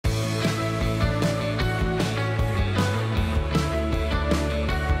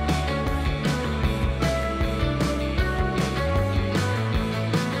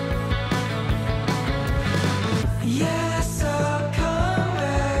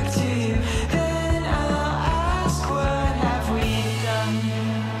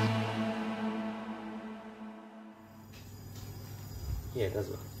does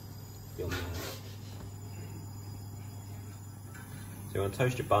it? So you want to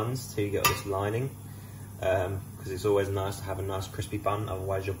toast your buns till you get all this lining, because it's always nice to have a nice crispy bun,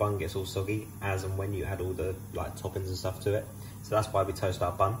 otherwise your bun gets all soggy as and when you add all the like toppings and stuff to it. So that's why we toast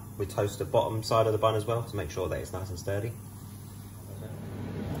our bun. We toast the bottom side of the bun as well to make sure that it's nice and sturdy.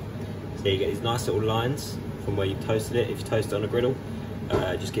 So you get these nice little lines from where you toasted it. If you toast it on a griddle,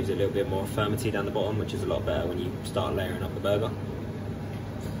 it just gives it a little bit more firmity down the bottom, which is a lot better when you start layering up the burger.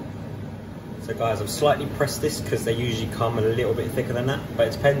 So guys, I've slightly pressed this because they usually come a little bit thicker than that, but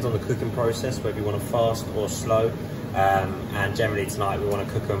it depends on the cooking process, whether you want to fast or slow. And generally tonight we want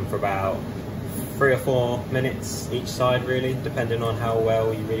to cook them for about 3 or 4 minutes each side, really, depending on how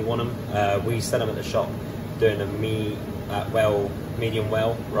well you really want them. We sell them at the shop doing them medium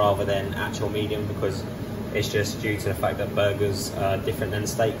well rather than actual medium, because it's just due to the fact that burgers are different than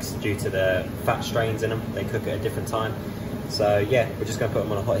steaks due to the fat strains in them. They cook at a different time. So yeah, we're just going to put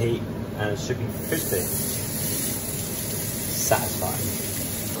them on a hot heat and it should be crispy. Satisfying.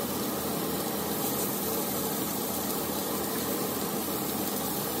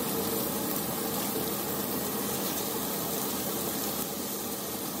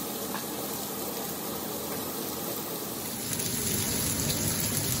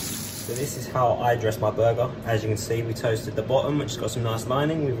 So this is how I dress my burger. As you can see, we toasted the bottom, which has got some nice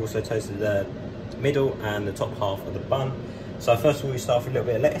lining. We've also toasted the middle and the top half of the bun. So first of all, we start with a little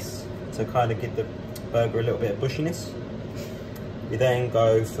bit of lettuce to kind of give the burger a little bit of bushiness. You then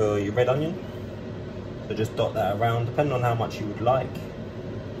go for your red onion. So just dot that around, depending on how much you would like.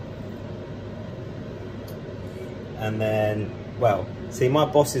 And then, well, see, my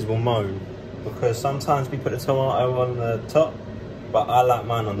bosses will moan because sometimes we put the tomato on the top, but I like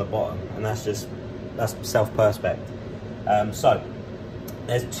mine on the bottom, and that's self-perspex. So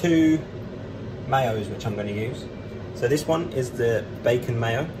there's 2 mayos which I'm going to use. So this one is the bacon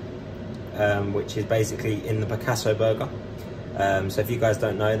mayo, which is basically in the Picasso burger. So if you guys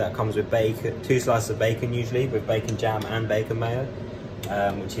don't know, that comes with bacon, 2 slices of bacon usually, with bacon jam and bacon mayo,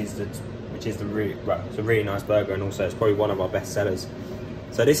 which is it's a really nice burger, and also it's probably one of our best sellers.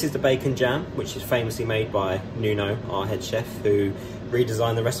 So this is the bacon jam, which is famously made by Nuno, our head chef, who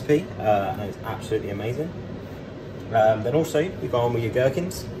redesigned the recipe, and it's absolutely amazing. Then also you go on with your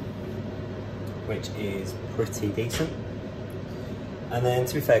gherkins, which is pretty decent. And then,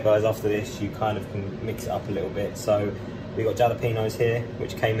 to be fair guys, after this you kind of can mix it up a little bit. So we've got jalapenos here,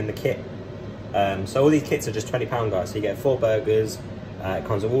 which came in the kit. So all these kits are just £20 guys, so you get 4 burgers, it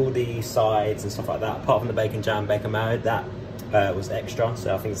comes with all the sides and stuff like that, apart from the bacon jam, bacon mayo, that was extra,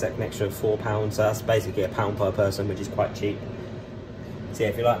 so I think it's an extra £4, so that's basically £1 per person, which is quite cheap. So yeah,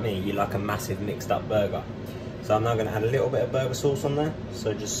 if you're like me, you like a massive mixed up burger. So I'm now going to add a little bit of burger sauce on there,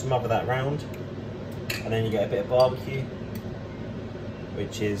 so just smother that round, and then you get a bit of barbecue,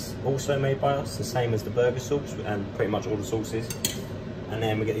 which is also made by us, the same as the burger sauce and pretty much all the sauces. And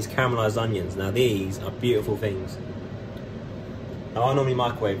then we get these caramelized onions. Now these are beautiful things. Now I normally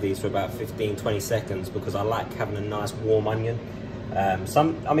microwave these for about 15-20 seconds because I like having a nice warm onion.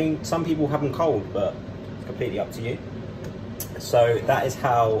 Some people have them cold, but it's completely up to you. So that is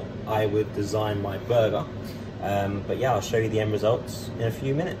how I would design my burger. But yeah, I'll show you the end results in a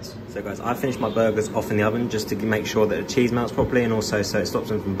few minutes. So guys, I finished my burgers off in the oven just to make sure that the cheese melts properly, and also so it stops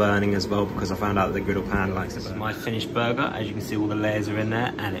them from burning as well, because I found out that the griddle pan likes it. This is my finished burger. As you can see, all the layers are in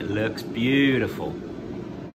there and it looks beautiful.